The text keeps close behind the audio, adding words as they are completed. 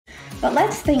But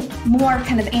let's think more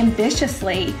kind of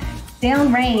ambitiously,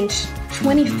 downrange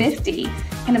 2050,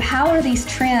 kind of how are these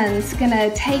trends going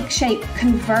to take shape,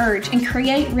 converge, and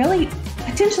create really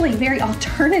potentially very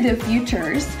alternative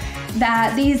futures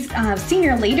that these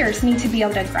senior leaders need to be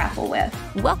able to grapple with.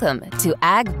 Welcome to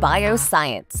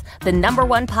AgBioScience, the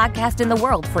 #1 podcast in the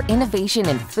world for innovation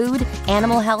in food,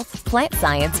 animal health, plant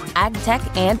science, ag tech,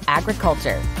 and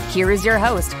agriculture. Here is your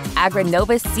host,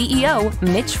 AgriNovus CEO,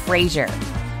 Mitch Frazier.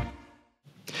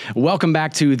 Welcome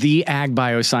back to the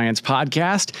AgBioScience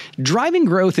podcast. Driving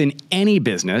growth in any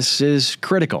business is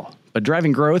critical, but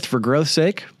driving growth for growth's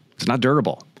sake is not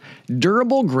durable.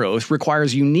 Durable growth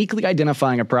requires uniquely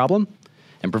identifying a problem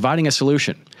and providing a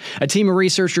solution. A team of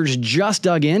researchers just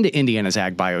dug into Indiana's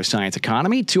ag-bioscience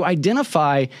economy to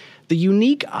identify the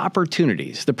unique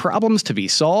opportunities, the problems to be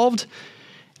solved,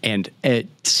 and a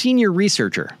senior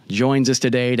researcher joins us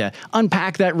today to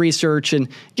unpack that research and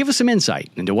give us some insight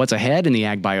into what's ahead in the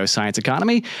ag-bioscience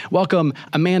economy. Welcome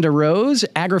Amanda Rose,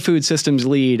 Agri-Food Systems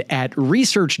Lead at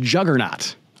Research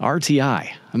Juggernaut,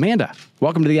 RTI. Amanda,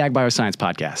 welcome to the Ag-Bioscience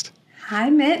podcast.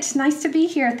 Hi, Mitch. Nice to be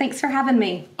here. Thanks for having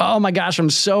me. Oh my gosh, I'm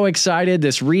so excited.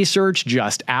 This research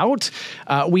just out.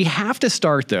 We have to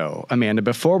start though, Amanda,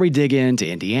 before we dig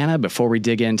into Indiana, before we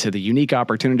dig into the unique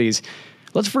opportunities,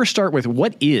 let's first start with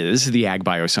what is the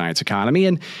ag-bioscience economy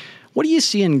and what are you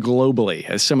seeing globally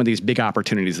as some of these big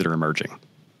opportunities that are emerging?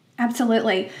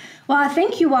 Absolutely. Well, I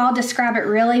think you all describe it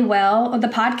really well with the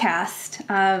podcast.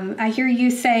 I hear you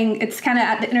saying it's kind of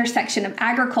at the intersection of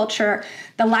agriculture,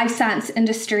 the life science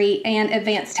industry, and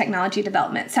advanced technology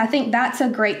development. So I think that's a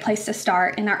great place to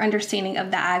start in our understanding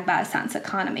of the ag-bioscience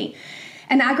economy.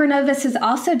 And AgriNovus has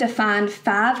also defined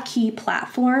 5 key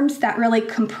platforms that really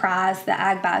comprise the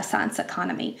ag-bioscience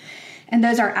economy. And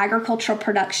those are agricultural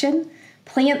production,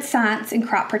 plant science and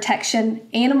crop protection,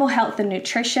 animal health and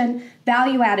nutrition,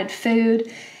 value-added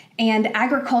food, and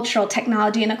agricultural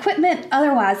technology and equipment,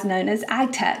 otherwise known as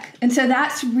ag tech. And so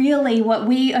that's really what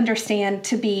we understand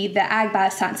to be the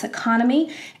ag-bioscience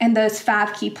economy and those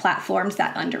 5 key platforms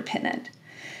that underpin it.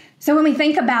 So when we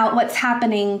think about what's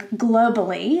happening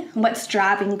globally, what's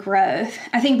driving growth,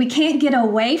 I think we can't get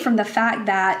away from the fact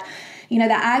that, the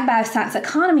ag-bioscience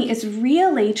economy is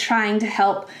really trying to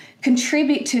help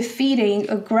contribute to feeding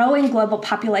a growing global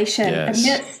population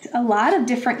amidst a lot of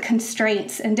different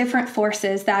constraints and different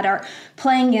forces that are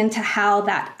playing into how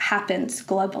that happens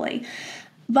globally.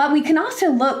 But we can also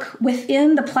look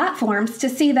within the platforms to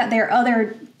see that there are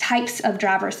other types of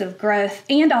drivers of growth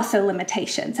and also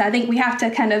limitations. I think we have to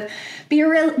kind of be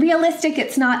realistic.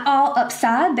 It's not all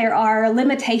upside. There are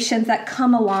limitations that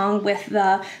come along with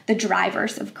the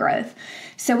drivers of growth.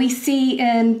 So we see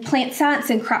in plant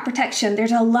science and crop protection,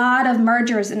 there's a lot of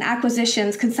mergers and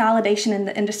acquisitions, consolidation in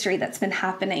the industry that's been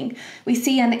happening. We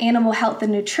see in animal health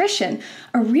and nutrition,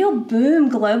 a real boom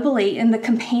globally in the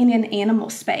companion animal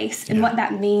space and what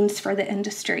that means for the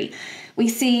industry. We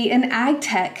see in ag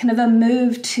tech kind of a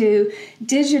move to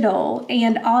digital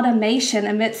and automation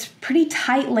amidst pretty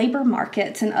tight labor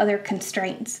markets and other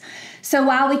constraints. So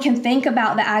while we can think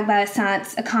about the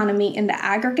ag-bioscience economy in the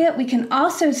aggregate, we can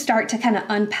also start to kind of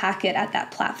unpack it at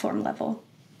that platform level.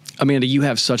 Amanda, you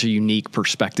have such a unique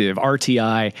perspective.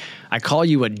 RTI, I call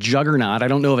you a juggernaut. I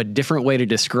don't know of a different way to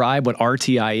describe what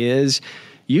RTI is.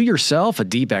 You yourself, a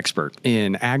deep expert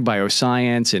in ag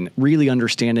bioscience and really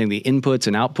understanding the inputs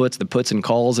and outputs, the puts and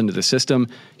calls into the system.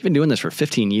 You've been doing this for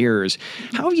 15 years.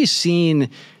 How have you seen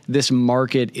this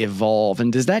market evolve?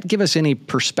 And does that give us any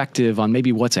perspective on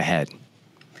maybe what's ahead?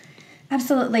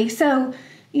 Absolutely. So,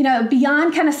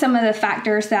 beyond kind of some of the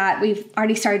factors that we've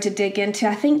already started to dig into,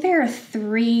 I think there are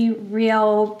 3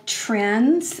 real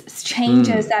trends,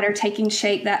 changes that are taking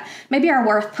shape that maybe are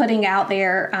worth putting out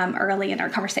there early in our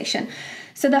conversation.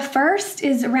 So the first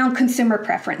is around consumer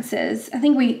preferences. I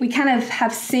think we kind of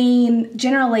have seen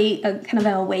generally a kind of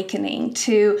an awakening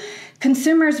to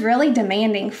consumers really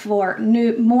demanding for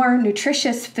more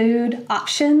nutritious food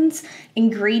options,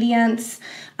 ingredients,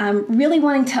 really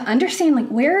wanting to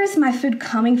understand, where is my food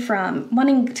coming from,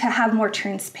 wanting to have more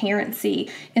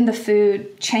transparency in the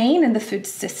food chain and the food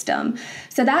system.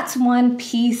 So that's one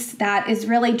piece that is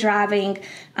really driving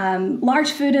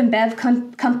large food and bev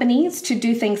companies to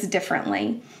do things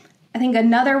differently. I think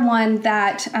another one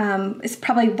that is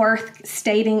probably worth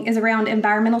stating is around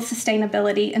environmental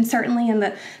sustainability, and certainly in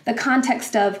the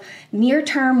context of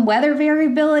near-term weather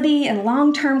variability and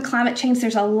long-term climate change.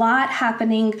 There's a lot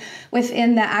happening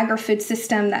within the agri-food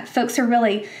system that folks are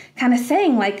really kind of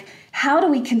saying, how do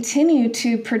we continue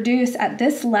to produce at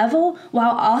this level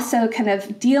while also kind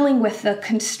of dealing with the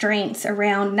constraints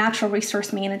around natural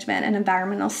resource management and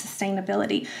environmental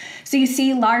sustainability? So you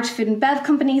see large food and bev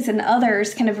companies and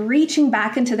others kind of reaching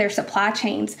back into their supply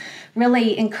chains,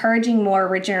 really encouraging more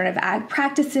regenerative ag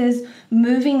practices,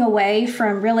 moving away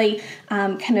from really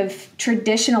kind of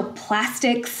traditional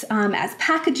plastics as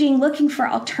packaging, looking for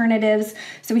alternatives.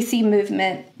 So we see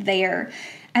movement there.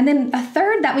 And then a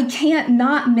third that we can't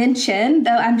not mention,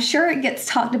 though I'm sure it gets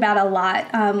talked about a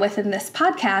lot within this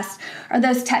podcast, are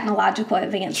those technological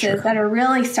advances that are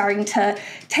really starting to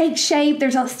take shape.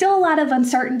 There's still a lot of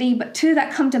uncertainty, but two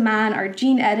that come to mind are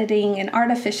gene editing and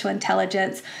artificial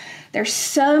intelligence. There's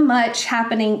so much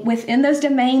happening within those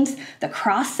domains, the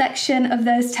cross-section of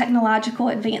those technological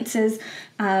advances.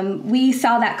 We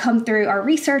saw that come through our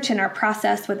research and our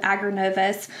process with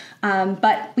AgriNovus,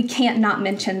 but we can't not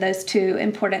mention those two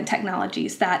important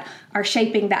technologies that are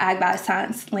shaping the ag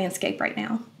bioscience landscape right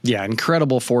now. Yeah,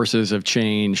 incredible forces of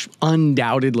change,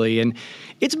 undoubtedly. And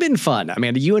it's been fun.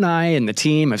 Amanda, you and I and the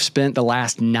team have spent the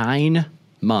last 9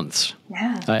 months.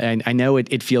 Yeah. And I know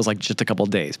it feels like just a couple of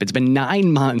days, but it's been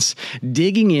 9 months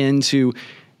digging into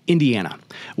Indiana.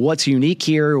 What's unique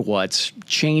here? What's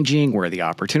changing? Where are the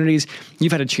opportunities?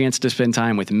 You've had a chance to spend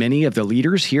time with many of the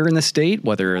leaders here in the state,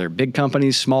 whether they're big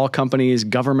companies, small companies,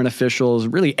 government officials,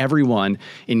 really everyone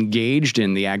engaged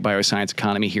in the ag bioscience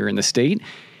economy here in the state.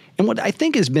 And what I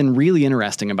think has been really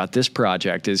interesting about this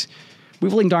project is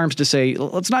we've linked arms to say,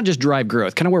 let's not just drive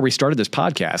growth, kind of where we started this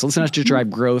podcast. Let's not just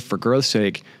drive growth for growth's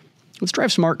sake. Let's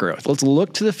drive smart growth. Let's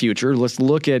look to the future. Let's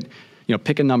look at,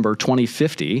 pick a number,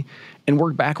 2050, and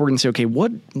work backward and say, okay,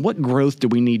 what growth do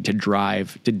we need to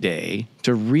drive today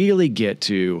to really get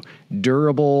to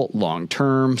durable,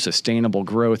 long-term, sustainable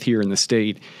growth here in the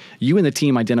state? You and the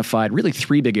team identified really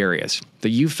 3 big areas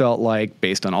that you felt like,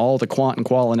 based on all the quant and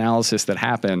qual analysis that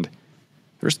happened,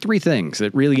 there's 3 things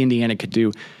that really Indiana could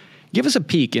do. Give us a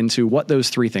peek into what those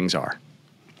 3 things are.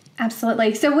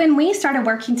 Absolutely. So when we started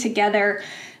working together,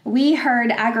 we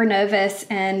heard AgriNovus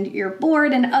and your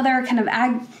board and other kind of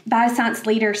ag bioscience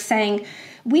leaders saying,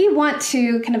 we want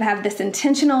to kind of have this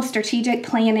intentional strategic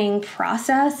planning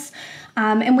process,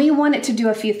 and we want it to do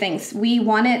a few things. We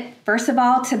want it, first of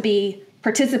all, to be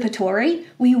participatory.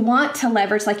 We want to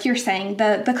leverage, like you're saying,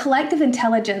 the collective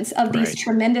intelligence of these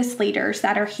tremendous leaders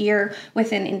that are here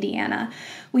within Indiana.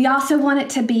 We also want it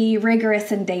to be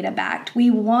rigorous and data-backed. We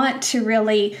want to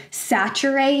really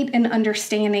saturate an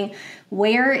understanding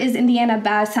where is Indiana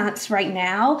bioscience right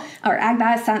now, or ag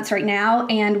bioscience right now,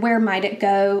 and where might it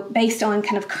go based on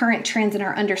kind of current trends and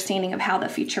our understanding of how the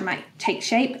future might take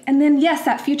shape. And then, yes,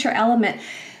 that future element,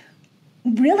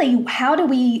 really, how do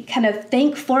we kind of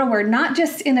think forward, not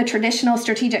just in a traditional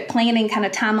strategic planning kind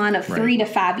of timeline of 3 to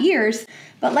 5 years,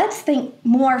 but let's think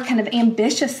more kind of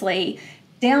ambitiously,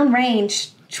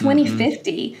 downrange,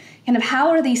 2050, kind of how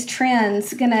are these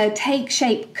trends going to take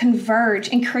shape, converge,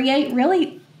 and create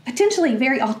really potentially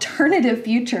very alternative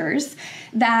futures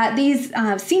that these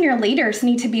senior leaders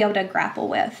need to be able to grapple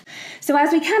with. So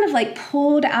as we kind of like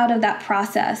pulled out of that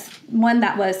process, one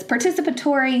that was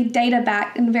participatory,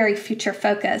 data-backed, and very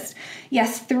future-focused,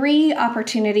 yes, 3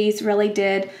 opportunities really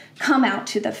did come out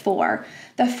to the fore.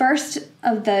 The first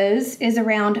of those is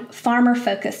around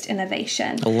farmer-focused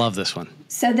innovation. I love this one.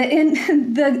 So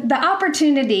the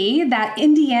opportunity that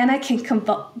Indiana can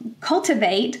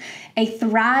cultivate a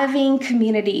thriving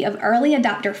community of early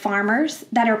adopter farmers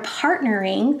that are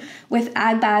partnering with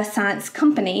ag bioscience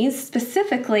companies,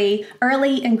 specifically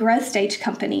early and growth stage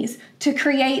companies, to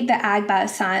create the ag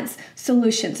bioscience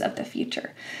solutions of the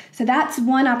future. So that's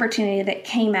one opportunity that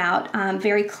came out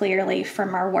very clearly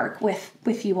from our work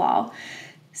with you all.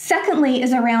 Secondly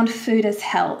is around food as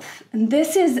health. And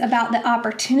this is about the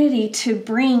opportunity to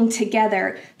bring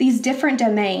together these different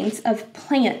domains of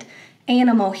plant,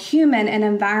 animal, human, and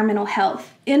environmental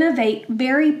health, innovate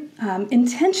very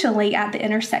intentionally at the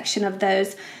intersection of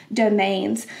those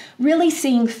domains, really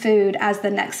seeing food as the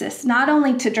nexus, not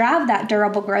only to drive that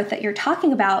durable growth that you're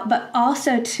talking about, but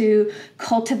also to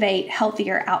cultivate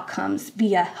healthier outcomes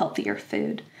via healthier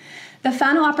food. The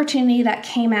final opportunity that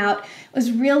came out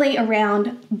was really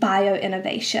around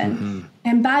bioinnovation.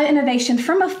 And bioinnovation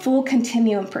from a full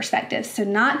continuum perspective. So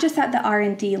not just at the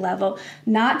R&D level,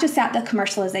 not just at the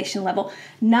commercialization level,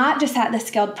 not just at the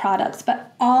scaled products,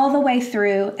 but all the way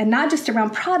through, and not just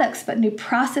around products, but new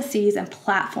processes and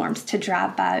platforms to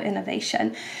drive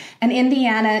bioinnovation. And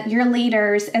Indiana, your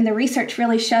leaders and the research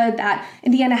really showed that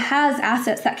Indiana has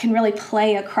assets that can really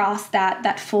play across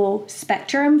that full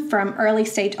spectrum from early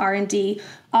stage R&D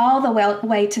all the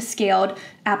way to scaled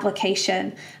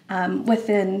application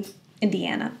within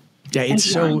Indiana. Yeah,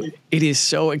 it is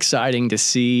so exciting to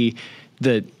see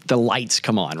the lights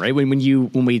come on, right?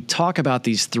 When we talk about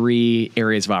these three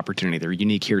areas of opportunity that are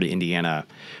unique here to Indiana,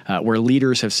 where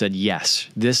leaders have said, yes,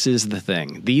 this is the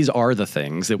thing. These are the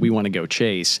things that we want to go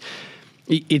chase.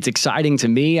 It's exciting to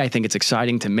me. I think it's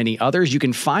exciting to many others. You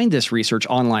can find this research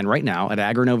online right now at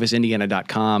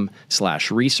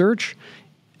agrinovusindiana.com/research,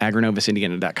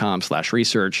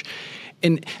 agrinovusindiana.com/research.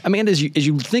 And Amanda, as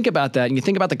you think about that and you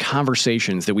think about the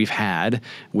conversations that we've had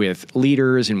with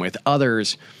leaders and with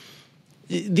others,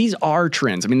 these are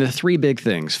trends. I mean, the three big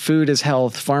things: food as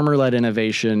health, farmer-led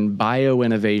innovation,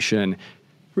 bio-innovation.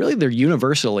 Really, they're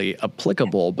universally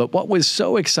applicable. But what was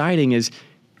so exciting is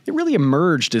it really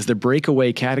emerged as the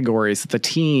breakaway categories that the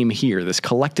team here, this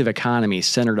collective economy,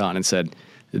 centered on and said,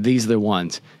 these are the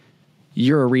ones.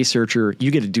 You're a researcher.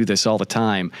 You get to do this all the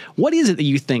time. What is it that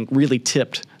you think really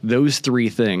tipped those three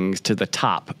things to the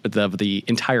top of the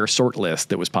entire sort list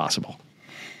that was possible?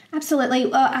 Absolutely.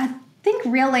 Well, I think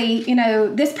really,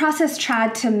 this process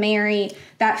tried to marry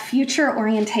that future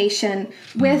orientation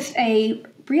with a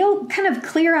real kind of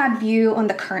clear-eyed view on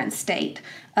the current state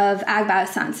of ag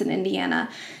bioscience in Indiana.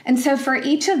 And so for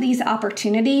each of these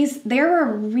opportunities, there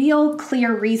are real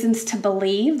clear reasons to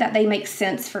believe that they make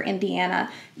sense for Indiana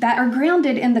that are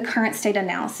grounded in the current state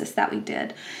analysis that we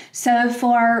did. So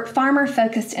for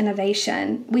farmer-focused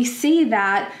innovation, we see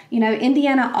that,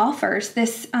 Indiana offers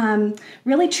this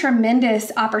really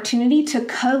tremendous opportunity to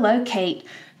co-locate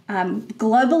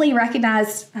globally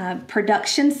recognized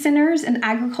production centers and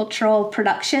agricultural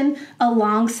production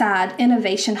alongside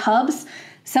innovation hubs,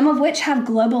 some of which have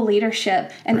global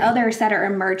leadership and others that are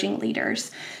emerging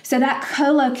leaders. So that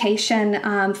co-location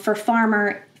for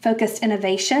farmer-focused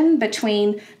innovation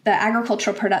between the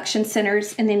agricultural production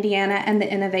centers in Indiana and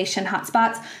the innovation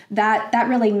hotspots, that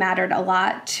really mattered a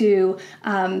lot to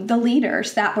the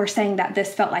leaders that were saying that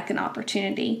this felt like an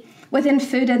opportunity. Within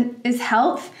food is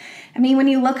health, I mean, when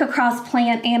you look across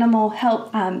plant, animal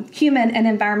health, human and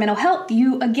environmental health,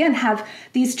 you again have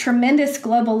these tremendous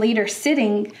global leaders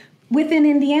sitting within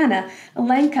Indiana.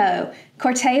 Elanco,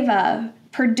 Corteva,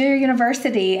 Purdue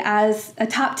University as a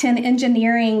top 10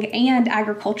 engineering and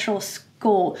agricultural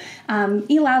school,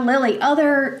 Eli Lilly,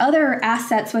 other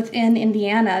assets within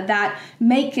Indiana that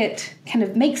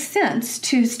make sense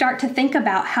to start to think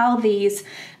about how these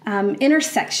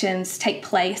intersections take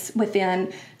place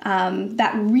within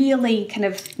that really kind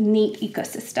of neat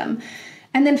ecosystem.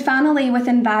 And then finally,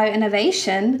 within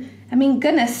BioInnovation, I mean,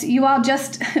 goodness, you all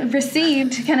just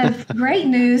received kind of great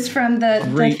news from the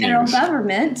federal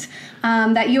government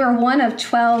that you are one of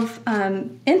 12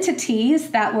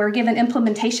 entities that were given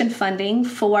implementation funding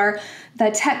for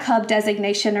the Tech Hub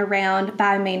designation around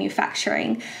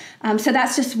biomanufacturing. So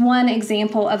that's just one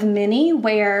example of many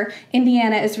where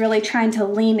Indiana is really trying to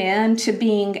lean in to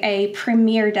being a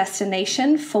premier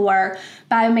destination for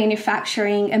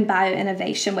biomanufacturing and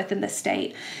bioinnovation within the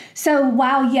state. So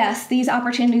while, yes, these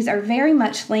opportunities are very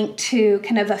much linked to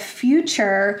kind of a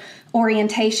future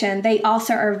orientation, they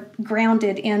also are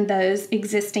grounded in those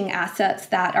existing assets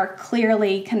that are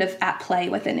clearly kind of at play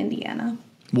within Indiana.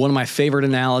 One of my favorite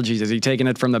analogies is you taking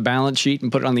it from the balance sheet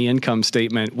and put it on the income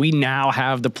statement. We now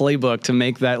have the playbook to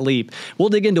make that leap. We'll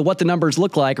dig into what the numbers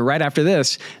look like right after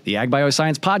this. The Ag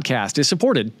Bioscience podcast is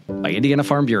supported by Indiana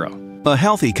Farm Bureau. A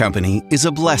healthy company is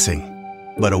a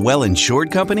blessing, but a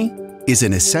well-insured company is a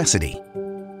necessity.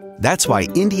 That's why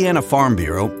Indiana Farm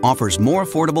Bureau offers more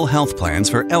affordable health plans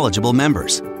for eligible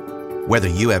members. Whether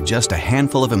you have just a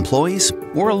handful of employees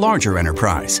or a larger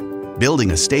enterprise, building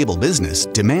a stable business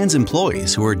demands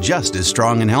employees who are just as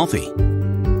strong and healthy.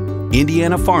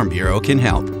 Indiana Farm Bureau can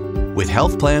help with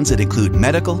health plans that include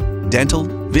medical, dental,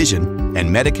 vision, and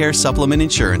Medicare supplement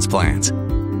insurance plans.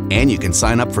 And you can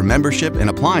sign up for membership and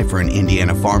apply for an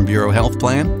Indiana Farm Bureau health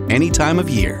plan any time of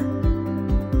year.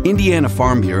 Indiana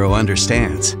Farm Bureau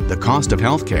understands the cost of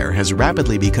healthcare has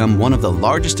rapidly become one of the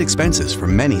largest expenses for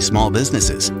many small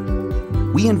businesses.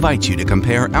 We invite you to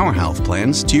compare our health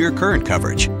plans to your current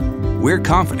coverage. We're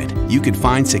confident you could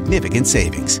find significant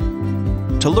savings.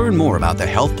 To learn more about the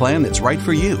health plan that's right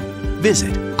for you,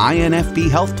 visit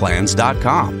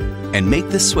infbhealthplans.com and make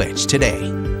the switch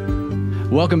today.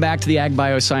 Welcome back to the Ag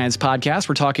Bioscience podcast.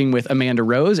 We're talking with Amanda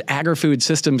Rose, Agri-Food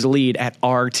Systems Lead at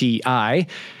RTI.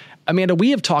 Amanda,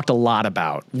 we have talked a lot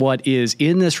about what is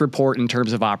in this report in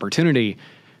terms of opportunity,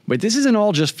 but this isn't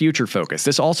all just future focus.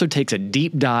 This also takes a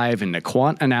deep dive into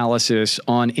quant analysis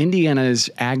on Indiana's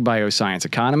ag bioscience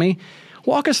economy.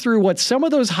 Walk us through what some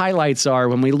of those highlights are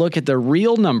when we look at the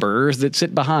real numbers that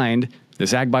sit behind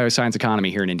this ag bioscience economy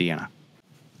here in Indiana.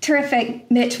 Terrific.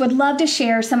 Mitch, would love to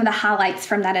share some of the highlights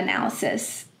from that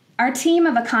analysis. our team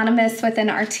of economists within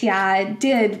RTI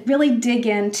did really dig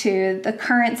into the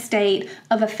current state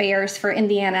of affairs for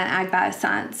Indiana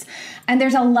Agbioscience. And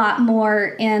there's a lot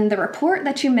more in the report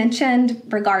that you mentioned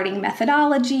regarding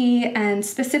methodology and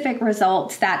specific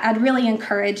results that I'd really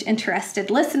encourage interested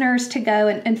listeners to go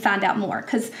and find out more,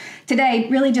 because today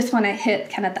really just want to hit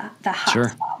kind of the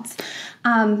hot spots.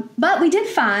 But we did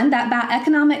find that by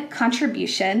economic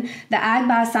contribution, the ag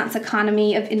bioscience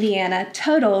economy of Indiana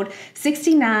totaled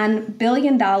 $69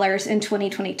 billion in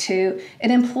 2022.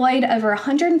 It employed over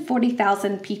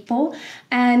 140,000 people,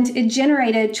 and it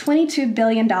generated $22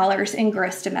 billion in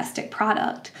gross domestic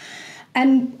product.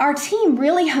 And our team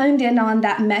really honed in on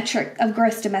that metric of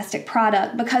gross domestic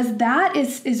product, because that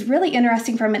is really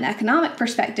interesting from an economic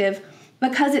perspective,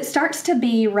 because it starts to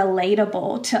be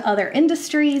relatable to other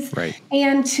industries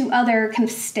and to other kind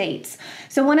of states.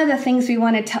 So one of the things we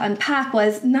wanted to unpack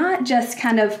was not just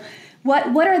kind of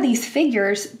what are these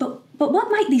figures, but what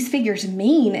might these figures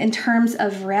mean in terms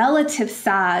of relative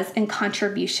size and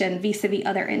contribution vis-a-vis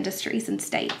other industries and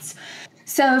states.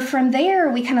 So from there,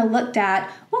 we kind of looked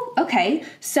at, well, okay,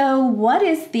 so what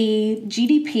is the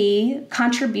GDP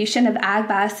contribution of ag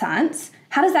bioscience?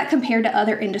 How does that compare to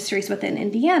other industries within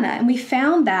Indiana? And we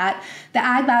found that the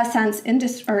ag bioscience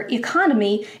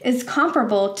economy is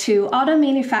comparable to auto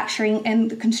manufacturing and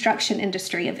the construction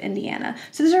industry of Indiana.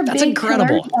 So those are That's big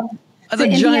incredible. pillars of That's a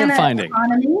the giant Indiana finding.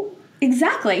 economy.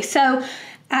 Exactly. So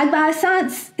ag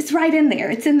bioscience is right in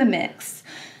there. It's in the mix.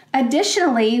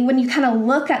 Additionally, when you kind of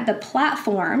look at the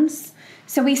platforms,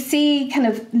 so we see kind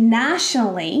of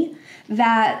nationally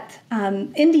that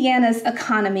Indiana's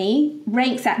economy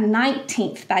ranks at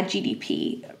 19th by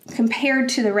GDP compared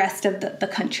to the rest of the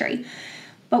country.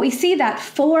 But we see that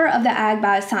 4 of the ag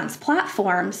bioscience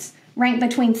platforms rank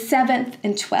between 7th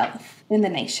and 12th in the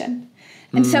nation.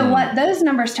 And so what those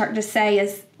numbers start to say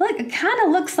is, look, it kind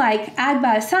of looks like ag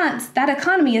bioscience, that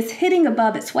economy is hitting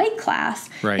above its weight class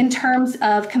in terms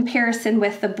of comparison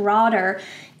with the broader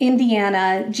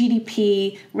Indiana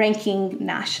GDP ranking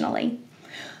nationally.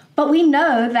 But we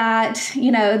know that,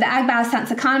 the ag bioscience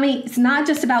economy, it's not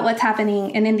just about what's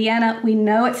happening in Indiana. We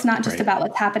know it's not just about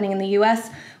what's happening in the U.S.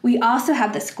 We also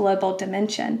have this global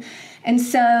dimension. And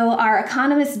so our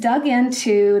economists dug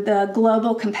into the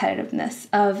global competitiveness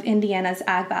of Indiana's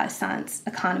ag bioscience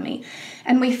economy.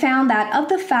 And we found that of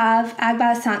the 5 ag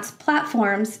bioscience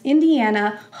platforms,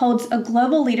 Indiana holds a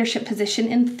global leadership position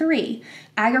in 3: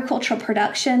 agricultural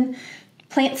production,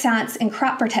 plant science and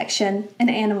crop protection, and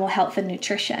animal health and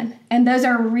nutrition. And those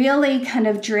are really kind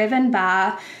of driven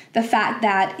by the fact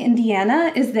that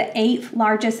Indiana is the 8th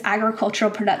largest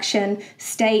agricultural production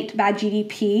state by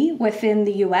GDP within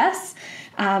the U.S.,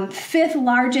 5th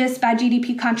largest by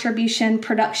GDP contribution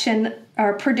production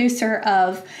or producer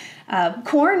of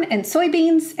corn and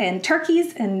soybeans and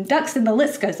turkeys and ducks, and the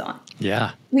list goes on.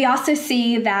 Yeah. We also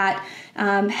see that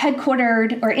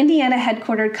Indiana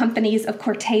headquartered companies of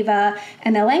Corteva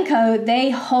and Elanco, they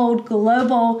hold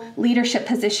global leadership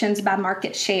positions by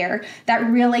market share that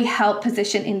really help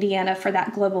position Indiana for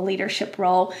that global leadership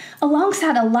role,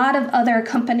 alongside a lot of other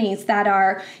companies that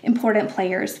are important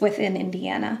players within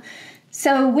Indiana.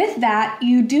 So with that,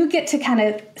 you do get to kind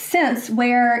of sense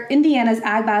where Indiana's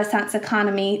ag bioscience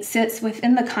economy sits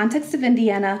within the context of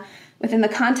Indiana, within the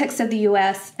context of the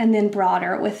U.S., and then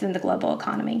broader within the global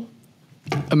economy.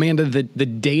 Amanda, the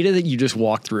data that you just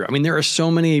walked through, I mean, there are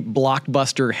so many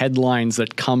blockbuster headlines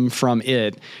that come from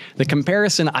it. The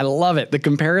comparison, I love it. The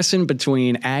comparison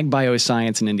between ag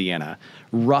bioscience in Indiana,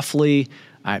 roughly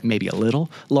maybe a little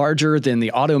larger than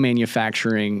the auto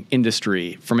manufacturing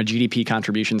industry from a GDP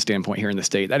contribution standpoint here in the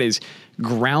state. That is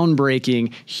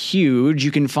groundbreaking, huge.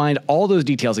 You can find all those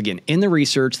details again in the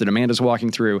research that Amanda's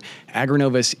walking through,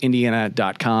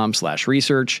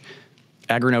 agrinovusindiana.com/research.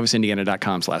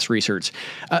 agrinovusindiana.com/research.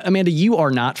 Amanda, you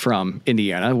are not from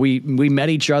Indiana. We met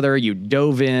each other. You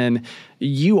dove in.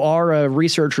 You are a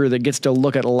researcher that gets to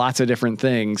look at lots of different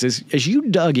things. As you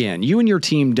dug in, you and your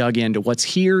team dug into what's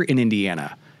here in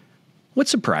Indiana, what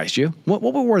surprised you? What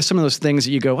were some of those things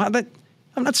that you go, I've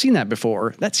not seen that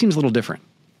before. That seems a little different.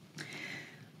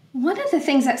 One of the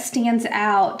things that stands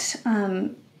out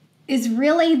is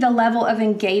really the level of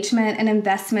engagement and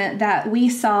investment that we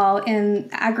saw in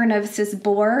AgriNovus's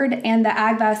board and the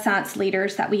ag bioscience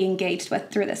leaders that we engaged with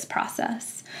through this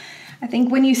process. I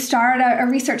think when you start a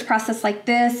research process like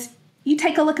this, you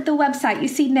take a look at the website, you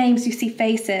see names, you see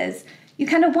faces, you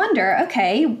kind of wonder,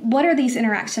 okay, what are these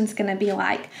interactions going to be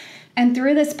like? And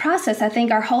through this process, I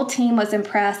think our whole team was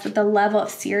impressed with the level of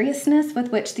seriousness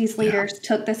with which these leaders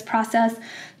took this process,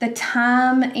 the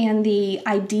time and the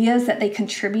ideas that they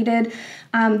contributed.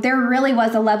 There really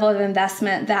was a level of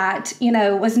investment that,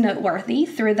 was noteworthy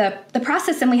through the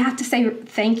process. And we have to say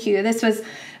thank you. This was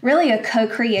really a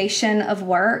co-creation of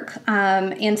work.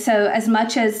 And so as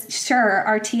much as, sure,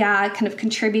 RTI kind of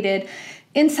contributed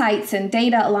insights and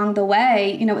data along the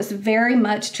way, it was very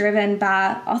much driven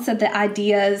by also the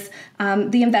ideas,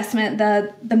 the investment,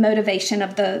 the motivation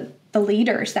of the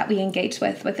leaders that we engaged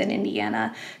with within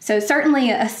Indiana. So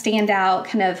certainly a standout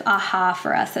kind of aha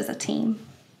for us as a team.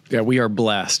 Yeah, we are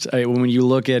blessed. When you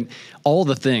look at all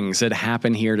the things that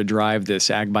happen here to drive this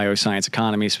ag bioscience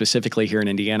economy, specifically here in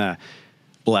Indiana,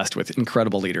 blessed with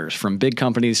incredible leaders from big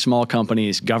companies, small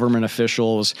companies, government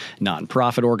officials,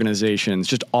 nonprofit organizations,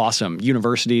 just awesome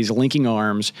universities linking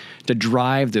arms to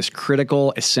drive this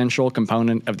critical, essential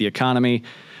component of the economy.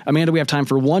 Amanda, we have time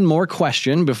for one more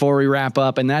question before we wrap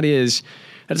up, and that is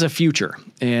a future.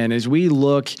 And as we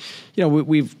look,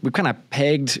 we've kind of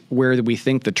pegged where we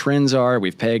think the trends are.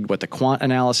 We've pegged what the quant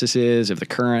analysis is of the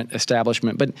current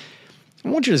establishment, but I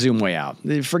want you to zoom way out.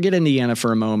 Forget Indiana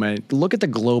for a moment. Look at the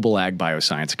global ag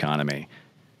bioscience economy.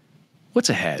 What's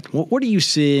ahead? What are you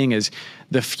seeing as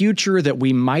the future that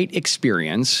we might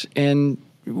experience, and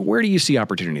where do you see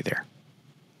opportunity there?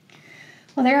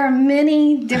 Well, there are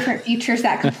many different futures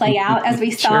that could play out as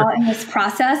we saw in this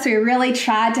process. We really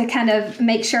tried to kind of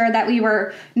make sure that we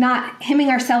were not hemming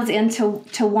ourselves into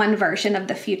one version of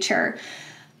the future.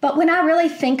 But when I really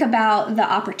think about the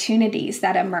opportunities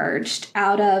that emerged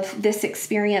out of this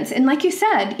experience, and like you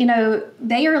said,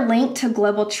 they are linked to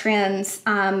global trends.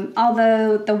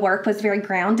 Although the work was very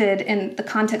grounded in the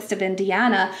context of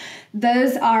Indiana,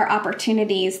 those are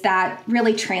opportunities that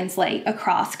really translate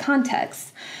across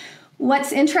contexts.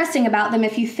 What's interesting about them,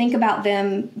 if you think about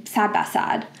them side by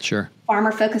side,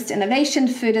 farmer-focused innovation,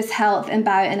 food as health, and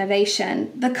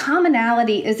BioInnovation, the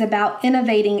commonality is about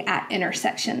innovating at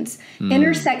intersections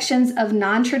of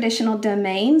non-traditional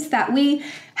domains that we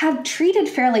have treated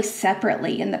fairly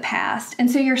separately in the past. And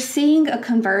so you're seeing a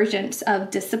convergence of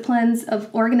disciplines,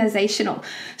 of organizational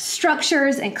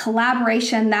structures and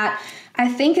collaboration that I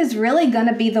think is really going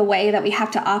to be the way that we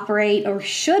have to operate or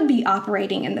should be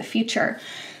operating in the future.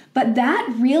 But that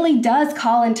really does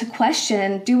call into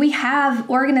question, do we have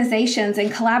organizations and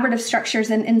collaborative structures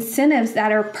and incentives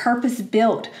that are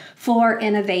purpose-built for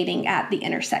innovating at the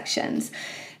intersections?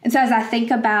 And so as I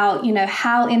think about,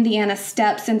 how Indiana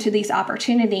steps into these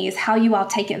opportunities, how you all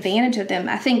take advantage of them,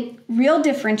 I think real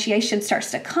differentiation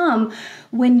starts to come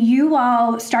when you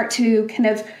all start to kind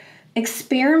of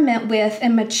experiment with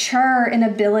and mature an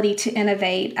ability to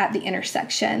innovate at the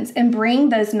intersections and bring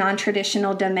those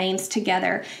non-traditional domains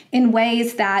together in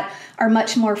ways that are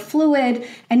much more fluid,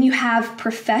 and you have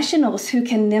professionals who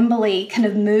can nimbly kind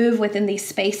of move within these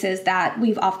spaces that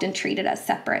we've often treated as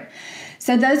separate.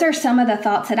 So those are some of the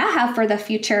thoughts that I have for the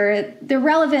future. They're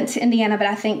relevant to Indiana, but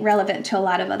I think relevant to a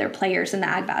lot of other players in the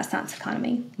ag bioscience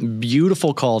economy.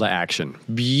 Beautiful call to action.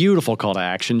 Beautiful call to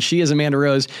action. She is Amanda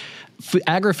Rose,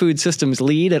 agri-food systems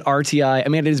lead at RTI.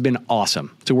 Amanda, it has been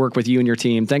awesome to work with you and your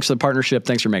team. Thanks for the partnership.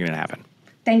 Thanks for making it happen.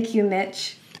 Thank you,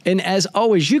 Mitch. And as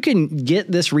always, you can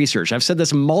get this research. I've said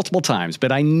this multiple times,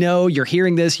 but I know you're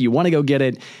hearing this. You want to go get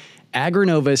it.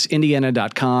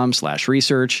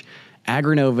 agrinovusindiana.com/research.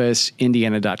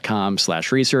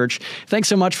 agrinovusindiana.com/research. Thanks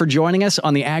so much for joining us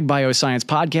on the Ag Bioscience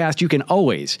Podcast. You can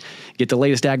always get the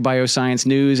latest Ag Bioscience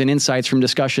news and insights from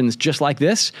discussions just like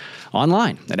this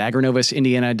online at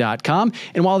agrinovusindiana.com.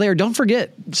 And while there, don't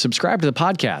forget, subscribe to the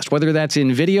podcast, whether that's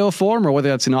in video form or whether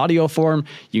that's in audio form.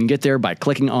 You can get there by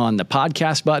clicking on the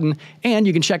podcast button, and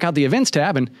you can check out the events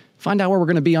tab and find out where we're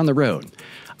going to be on the road.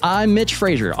 I'm Mitch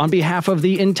Frazier on behalf of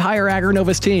the entire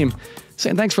AgriNovus team,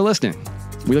 saying thanks for listening.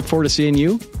 We look forward to seeing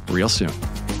you real soon.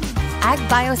 Ag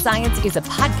Bioscience is a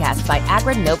podcast by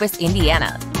AgriNovus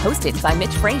Indiana, hosted by Mitch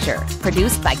Frazier,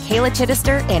 produced by Kayla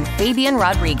Chittister and Fabian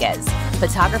Rodriguez,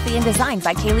 photography and design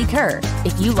by Kaylee Kerr.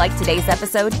 If you like today's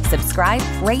episode, subscribe,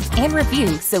 rate, and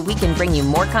review so we can bring you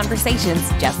more conversations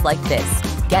just like this.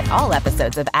 Get all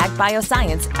episodes of Ag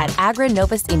Bioscience at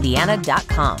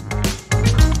agrinovusindiana.com.